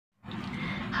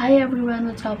Hi everyone,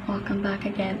 what's up? Welcome back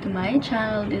again to my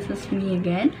channel. This is me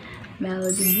again,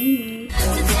 Melodie B.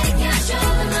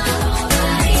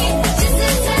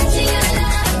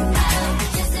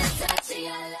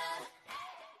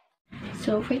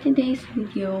 So for today's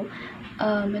video,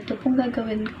 ito pong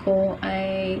gagawin ko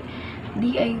ay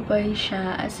DIY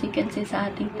siya, as you can see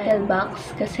sa ating title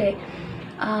box, kasi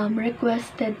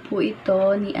requested po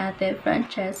ito ni Ate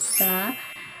Franchescka.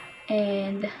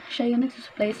 And siya yung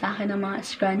nagsusupply sa akin ng mga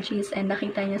scrunchies, and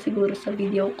nakita niya siguro sa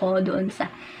video ko doon sa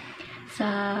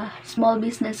small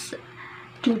business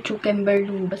Chuchu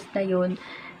Kimberlu, basta yun,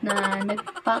 na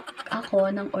nagpack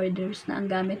ako ng orders na ang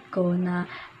gamit ko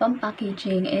na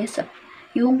pampackaging is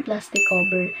yung plastic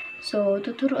cover. So,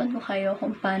 tuturuan ko kayo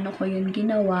kung paano ko yun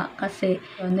ginawa, kasi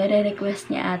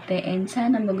nire-request niya ate, and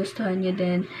sana magustuhan niyo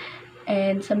din.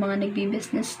 And sa mga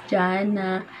nagbi-business dyan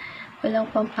na walang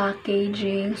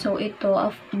pang-packaging, so ito,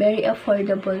 very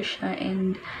affordable siya.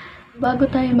 And bago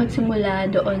tayo magsimula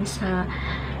doon sa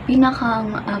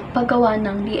pinakang paggawa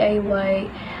ng DIY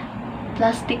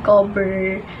plastic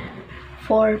cover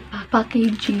for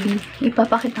packaging,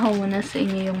 ipapakita ko muna sa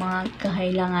inyo yung mga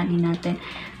kakailanganin natin.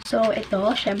 So ito,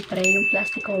 syempre, yung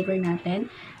plastic cover natin.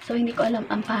 So hindi ko alam,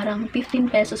 parang 15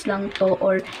 pesos lang to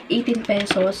or 18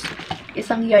 pesos.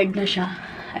 Isang yard na siya.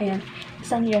 Ayan,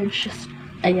 isang yard siya.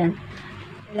 Ayan.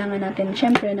 Kailangan natin,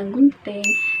 syempre, ng gunting,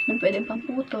 ng pwedeng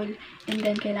pamputol, and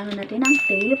then kailangan natin ng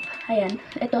tape. Ayan,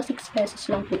 ito, 6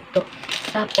 pesos lang po ito.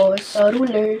 Tapos,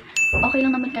 ruler. Okay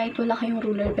lang naman kahit wala kayong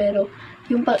ruler, pero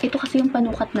ito kasi yung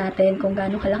panukat natin, kung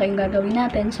gaano kalaki yung gagawin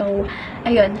natin. So,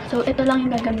 ayun. So, ito lang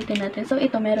yung gagamitin natin. So,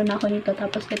 ito, meron ako nito,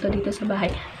 tapos ito dito sa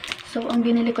bahay. So, ang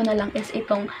binili ko na lang is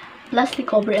itong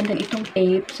plastic cover and then itong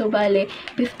tape. So, bale,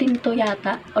 15 to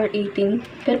yata, or 18.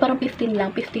 Pero parang 15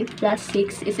 lang. 15 plus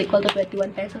 6 is equal to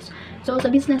 21 pesos. So,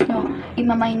 sa business nyo,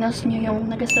 ima-minus nyo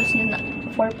yung nagastos nyo na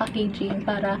for packaging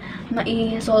para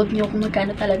ma-solve nyo kung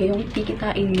magkano talaga yung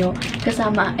kikitain nyo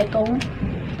kasama itong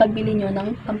pagbili nyo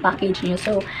ng pang-package nyo.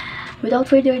 So, without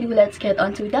further ado, let's get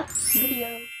on to the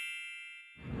video.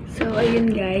 So,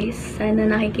 ayun guys, sana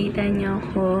nakikita niyo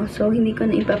ako. So, hindi ko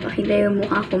na ipapakita yung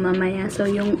mukha ko mamaya. So,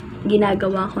 yung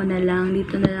ginagawa ko na lang,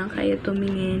 dito na lang kayo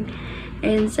tumingin.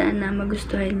 And sana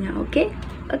magustuhan niya, okay?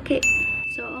 Okay.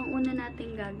 So, ang una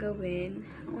natin gagawin,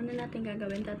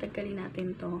 tatanggalin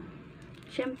natin to.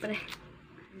 Syempre.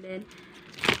 And then,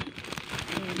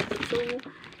 ayan. So,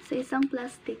 sa isang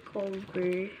plastic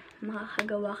cover,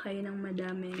 makakagawa kayo ng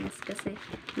madami. Kasi,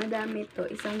 madami to.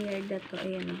 Isang yard na to.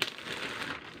 Ayan o.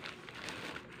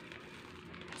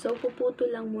 So, puputo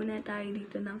lang muna tayo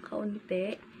dito ng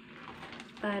kaunti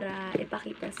para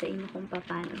ipakita sa inyo kung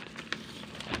paano.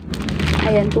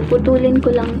 Ayan, puputulin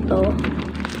ko lang to.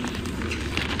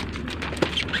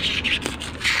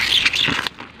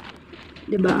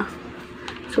 Diba?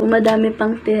 So, madami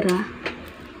pang tira.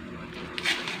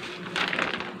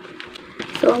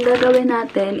 So, ang gagawin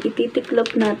natin,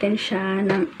 ititiklop natin siya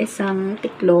ng isang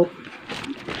tiklop.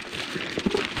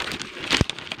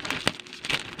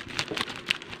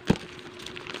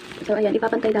 So, ayan,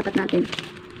 ipapantay dapat natin.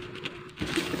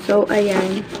 So,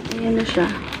 ayan. Ayan na siya.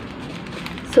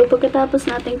 So,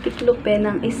 pagkatapos natin tiklopin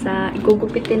ng isa,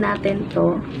 igugupitin natin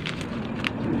to.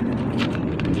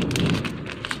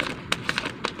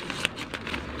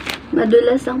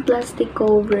 Madulas ang plastic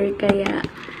cover, kaya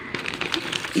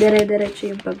dire-diretso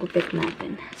yung paggupit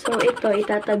natin. So, ito,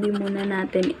 itatabi muna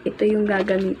natin. Ito yung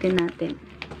gagamitin natin.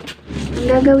 Ang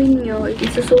gagawin nyo,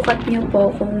 isusukat nyo po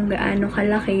kung gaano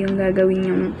kalaki yung gagawin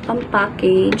yung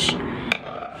pang-package.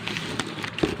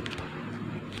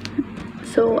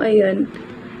 So, ayun.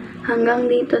 Hanggang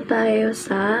dito tayo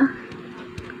sa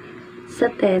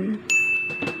 10.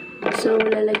 So,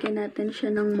 lalagyan natin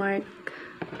siya ng mark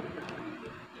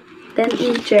 10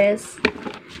 inches.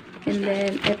 And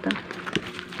then, eto.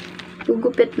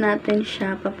 Gugupit natin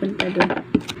siya papunta doon.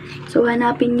 So,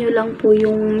 hanapin nyo lang po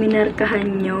yung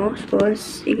minarkahan nyo.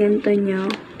 Tapos, iganto nyo.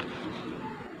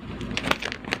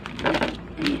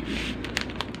 Ayan.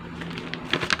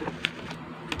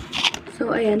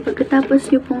 So, ayan.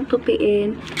 Pagkatapos nyo pong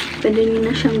tupiin, pwede nyo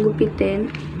na siyang gupitin.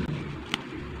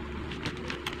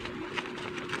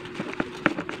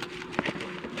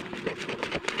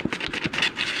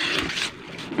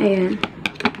 Ayan.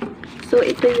 So,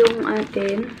 ito yung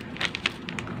atin.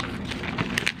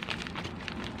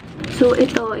 So,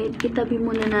 ito, itabi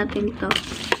muna natin ito.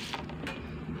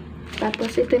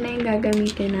 Tapos, ito na yung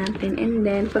gagamitin natin. And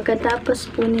then, pagkatapos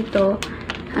po nito,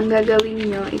 ang gagawin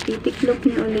nyo, ititiklop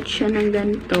nyo ulit siya ng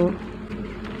ganito.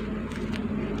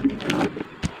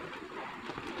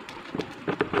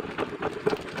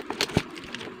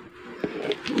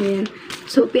 Ayan.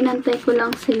 So, pinantay ko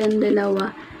lang silang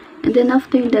dalawa And then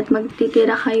after that,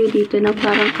 magtitira kayo dito na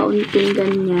parang kaunting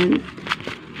ganyan.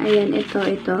 Ayan, ito.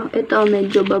 Ito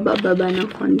medyo baba-baba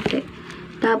ng konti.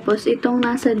 Tapos, itong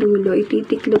nasa dulo,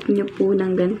 ititiklop nyo po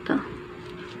ng ganito.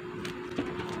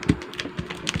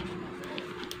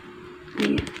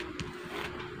 Ayan.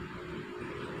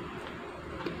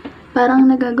 Parang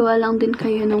nagagawa lang din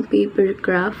kayo ng paper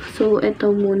craft. So,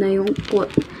 ito muna yung pot.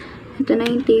 Ito na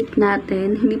yung tape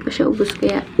natin. Hindi pa siya ubos,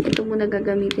 kaya ito muna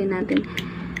gagamitin natin.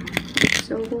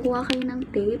 So, kukuha kayo ng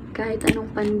tape, kahit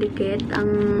anong pandikit ang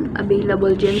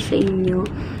available dyan sa inyo.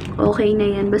 Okay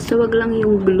na yan. Basta wag lang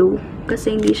yung glue,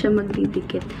 kasi hindi siya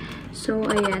magdidikit. So,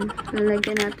 ayan.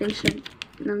 Lalagyan natin siya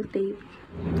ng tape.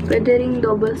 Pwede ring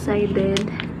double-sided.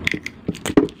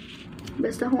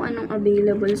 Basta kung anong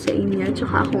available sa inyo,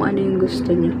 tsaka kung ano yung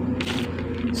gusto nyo.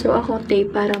 So, ako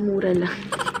tape para mura lang.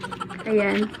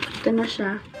 Ayan. Ito na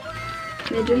siya.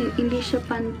 Medyo hindi siya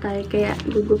pantay, kaya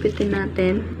gugupitin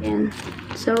natin. Ayan.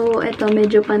 So, ito,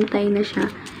 medyo pantay na siya.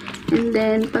 And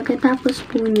then, pagkatapos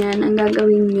po niyan, ang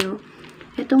gagawin nyo,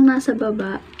 itong nasa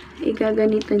baba,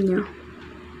 igaganito nyo.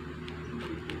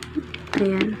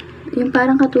 Ayan. Yung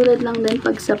parang katulad lang din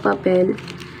pag sa papel,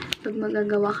 pag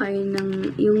magagawa kayo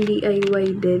ng yung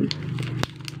DIY din.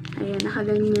 Ayan,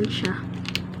 nakaganyan siya.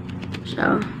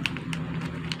 So,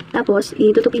 tapos,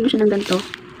 itutupin mo siya ng ganito.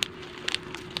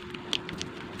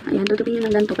 Ayan, tutupin nyo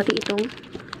ng ganito, pati itong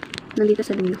nandito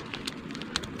sa dulo.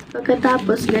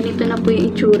 Pagkatapos, ganito na po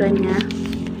yung itsura niya.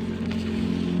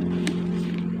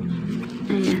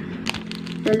 Ayan.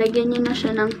 Lalagyan nyo na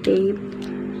siya ng tape.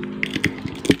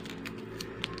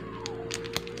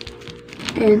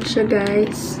 Ayan siya,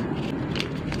 guys.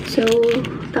 So,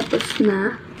 tapos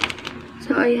na.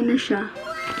 So, ayan na siya.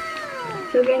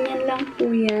 So, ganyan lang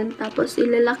po yan. Tapos,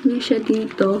 ilalak nyo siya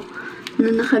dito na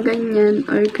nakaganyan,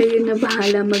 or kayo na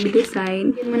bahala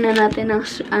mag-design. Hindi muna natin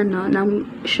ng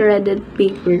shredded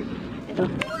paper. Ito.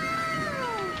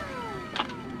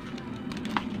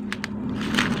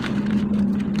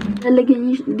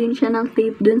 Lalagyan nyo din siya ng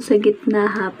tape dun sa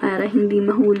gitna, ha, para hindi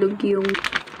mahulog yung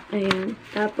ayan.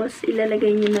 Tapos,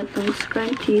 ilalagay nyo na tong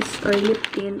scrunchies or lip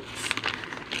tints.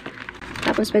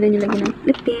 Tapos, pwede nyo lagyan ng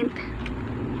lip tint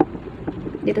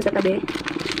dito sa tabi.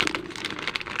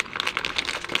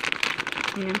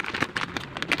 Ayan.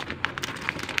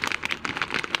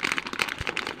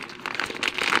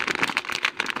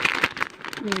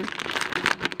 Ayan.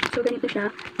 So, ganito siya.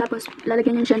 Tapos,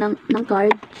 lalagyan nyo siya ng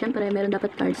card. Siyempre, meron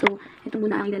dapat card. So, ito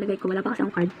muna ang ilalagay ko. Wala pa kasi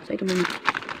akong card. So, ito muna.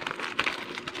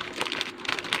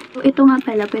 So, ito nga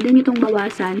pala, pwede nyo itong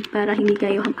bawasan para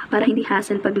hindi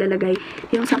hassle paglalagay.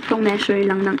 Yung saktong measure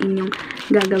lang ng inyong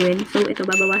gagawin. So, ito,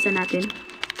 babawasan natin.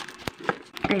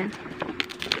 Ayan.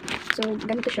 So,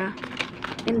 ganito siya.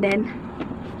 And then,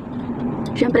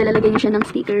 syempre, lalagyan nyo siya ng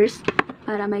stickers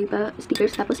para may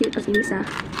stickers. Tapos, ito isa.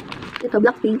 Ito,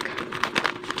 black pink.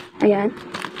 Ayan.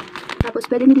 Tapos,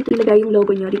 pwede nyo dito ilagay yung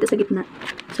logo nyo dito sa gitna.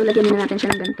 So, lagyan na natin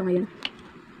siya ng ganito ngayon.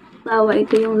 Bawa,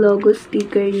 ito yung logo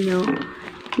sticker nyo.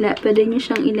 Pwede nyo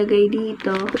siyang ilagay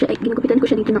dito. Ginugupitan ko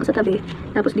siya dito sa tabi.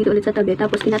 Tapos, dito ulit sa tabi.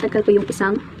 Tapos, tinatagkal ko yung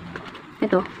isang.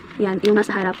 Ito. Yan, yung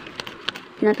nasa harap.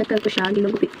 Tinatagkal ko siya.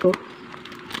 Ginugupit ko.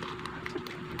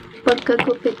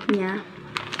 Pagkagupit niya,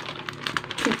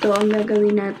 ito ang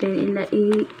gagawin natin.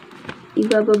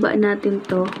 Ibababa natin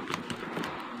to.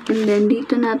 And then,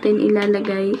 dito natin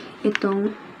ilalagay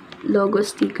itong logo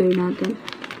sticker natin.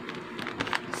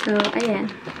 So, ayan.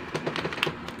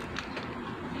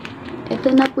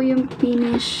 Ito na po yung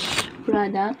finished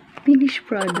product.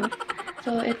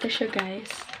 So, ito siya,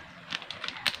 guys.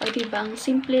 O, diba? Ang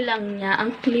simple lang niya.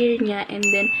 Ang clear niya. And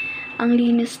then, ang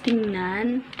linis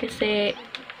tingnan. Kasi,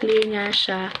 clear nga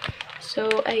siya. So,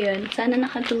 ayun. Sana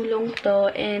nakatulong to.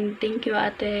 And thank you,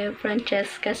 Ate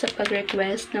Franchescka, sa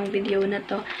pag-request ng video na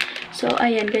to. So,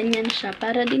 ayan. Ganyan siya.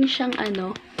 Para din siyang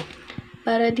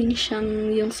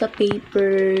yung sa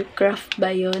paper craft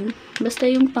ba yun? Basta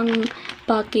yung pang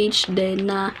package din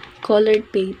na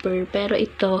colored paper. Pero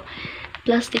ito,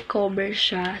 plastic cover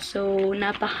siya. So,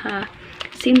 napaka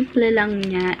simple lang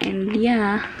niya. And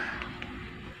yeah.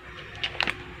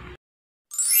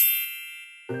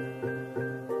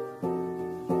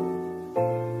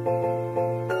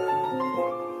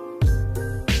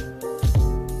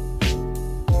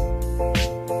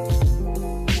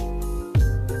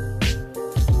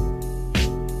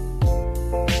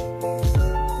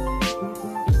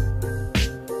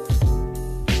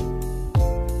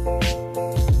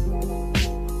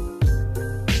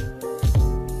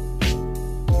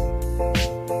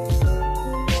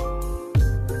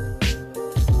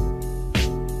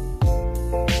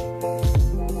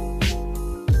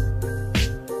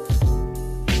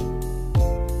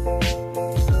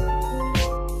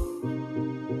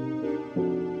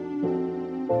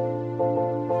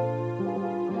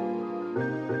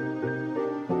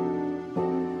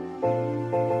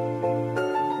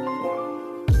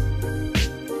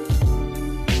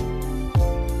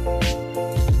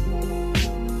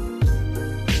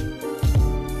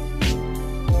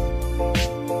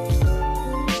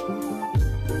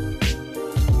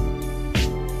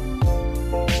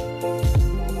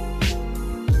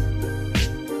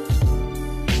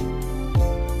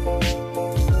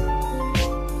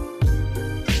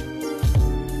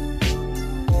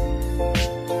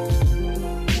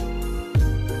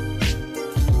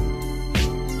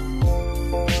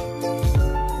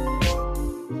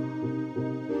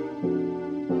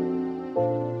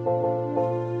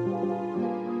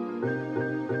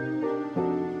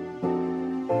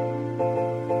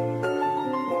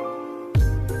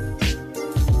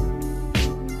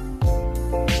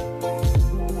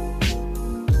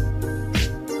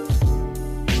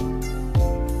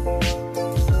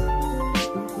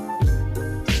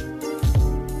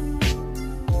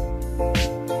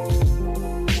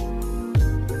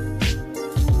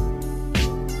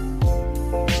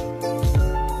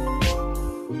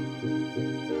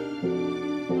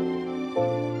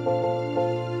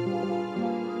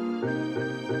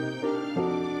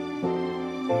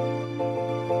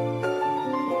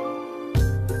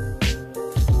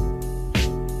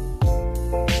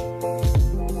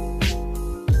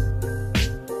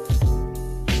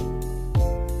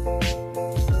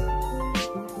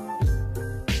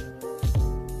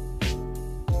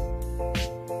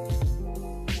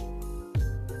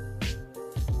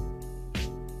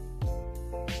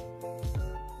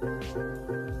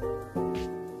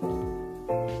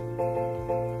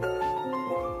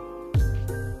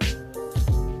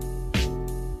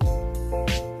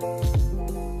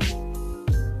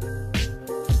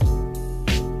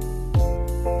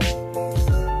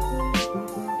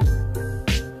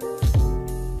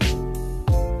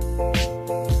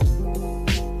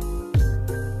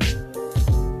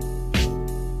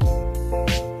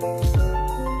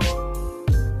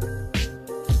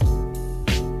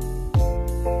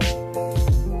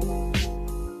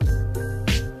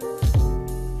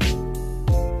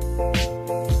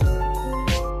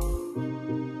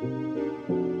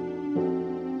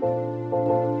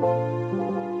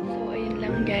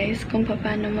 guys kung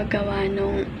paano magawa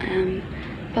nung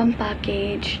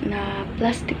pampackage na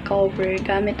plastic cover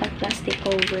gamit ang plastic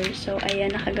cover. So,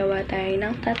 ayan, nakagawa tayo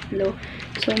ng 3.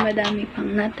 So, madami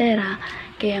pang natira.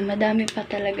 Kaya, madami pa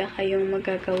talaga kayong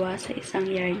magagawa sa isang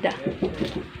yarda.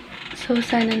 So,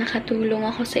 sana nakatulong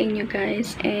ako sa inyo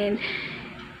guys. And,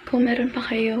 kung meron pa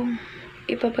kayong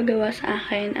ipapagawa sa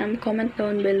akin, comment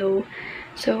down below.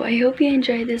 So, I hope you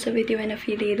enjoyed this video, and if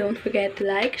you did, don't forget to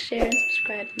like, share, and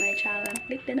subscribe to my channel.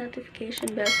 Click the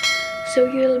notification bell so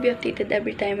you will be updated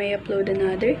every time I upload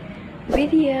another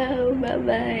video.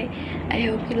 Bye-bye. I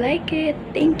hope you like it.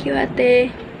 Thank you,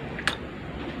 ate.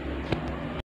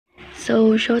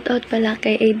 So, shoutout pala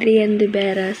kay Adrian De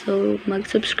Vera. So,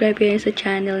 mag-subscribe kayo sa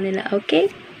channel nila.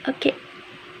 Okay? Okay.